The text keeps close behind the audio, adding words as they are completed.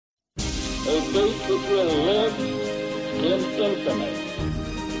a fate which will live in infamy.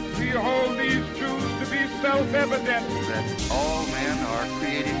 We hold these truths to be self-evident. That all men are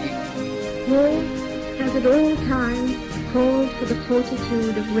created equal. War has at all times called for the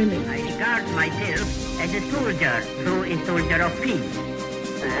fortitude of women. I regard myself as a soldier, though a soldier of peace.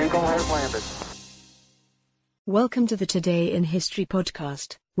 The Eagle has landed. Welcome to the Today in History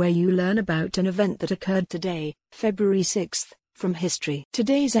podcast, where you learn about an event that occurred today, February 6th, from history.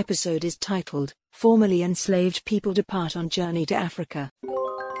 Today's episode is titled, Formerly Enslaved People Depart on Journey to Africa.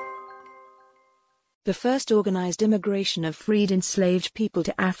 The first organized immigration of freed enslaved people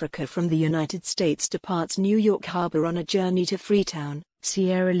to Africa from the United States departs New York Harbor on a journey to Freetown,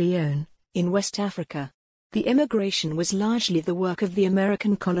 Sierra Leone, in West Africa. The immigration was largely the work of the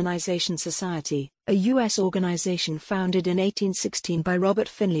American Colonization Society, a U.S. organization founded in 1816 by Robert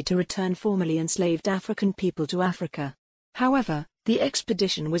Finley to return formerly enslaved African people to Africa. However, the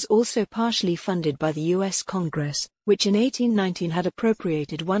expedition was also partially funded by the U.S. Congress, which in 1819 had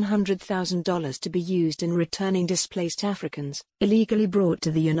appropriated $100,000 to be used in returning displaced Africans, illegally brought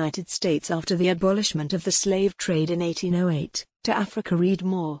to the United States after the abolishment of the slave trade in 1808, to Africa. Read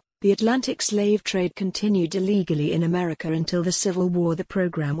more. The Atlantic slave trade continued illegally in America until the Civil War. The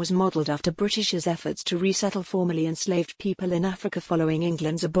program was modeled after British's efforts to resettle formerly enslaved people in Africa following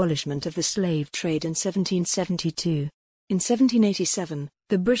England's abolishment of the slave trade in 1772. In 1787,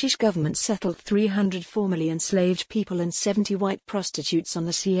 the British government settled 300 formerly enslaved people and 70 white prostitutes on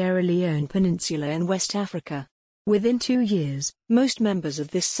the Sierra Leone Peninsula in West Africa. Within 2 years, most members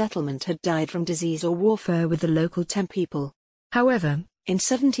of this settlement had died from disease or warfare with the local Tem people. However, in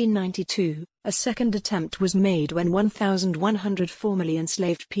 1792, a second attempt was made when 1,100 formerly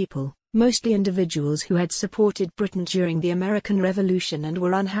enslaved people, mostly individuals who had supported Britain during the American Revolution and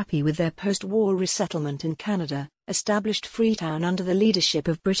were unhappy with their post-war resettlement in Canada, established Freetown under the leadership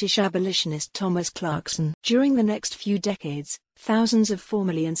of British abolitionist Thomas Clarkson. During the next few decades, thousands of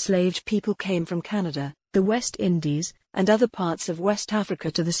formerly enslaved people came from Canada, the West Indies, and other parts of West Africa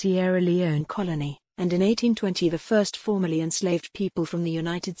to the Sierra Leone colony. And in 1820 the first formerly enslaved people from the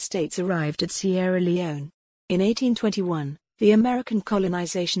United States arrived at Sierra Leone. In 1821, the American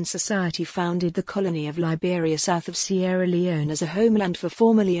Colonization Society founded the colony of Liberia south of Sierra Leone as a homeland for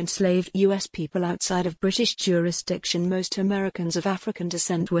formerly enslaved U.S. people outside of British jurisdiction. Most Americans of African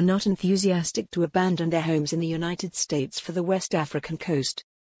descent were not enthusiastic to abandon their homes in the United States for the West African coast.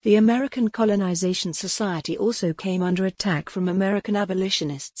 The American Colonization Society also came under attack from American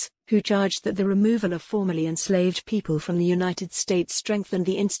abolitionists, who charged that the removal of formerly enslaved people from the United States strengthened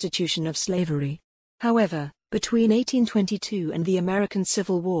the institution of slavery. However, between 1822 and the American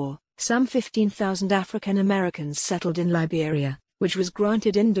Civil War, some 15,000 African Americans settled in Liberia, which was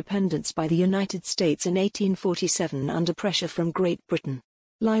granted independence by the United States in 1847 under pressure from Great Britain.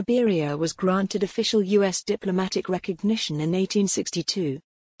 Liberia was granted official U.S. diplomatic recognition in 1862.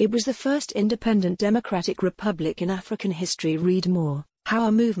 It was the first independent democratic republic in African history. Read more. How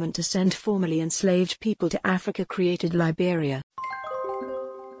a movement to send formerly enslaved people to Africa created Liberia.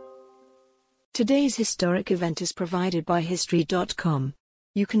 Today's historic event is provided by History.com.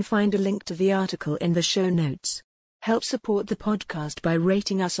 You can find a link to the article in the show notes. Help support the podcast by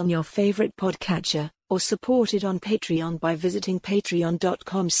rating us on your favorite podcatcher, or support it on Patreon by visiting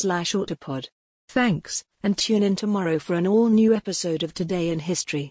patreon.com/autopod. Thanks, and tune in tomorrow for an all-new episode of Today in History.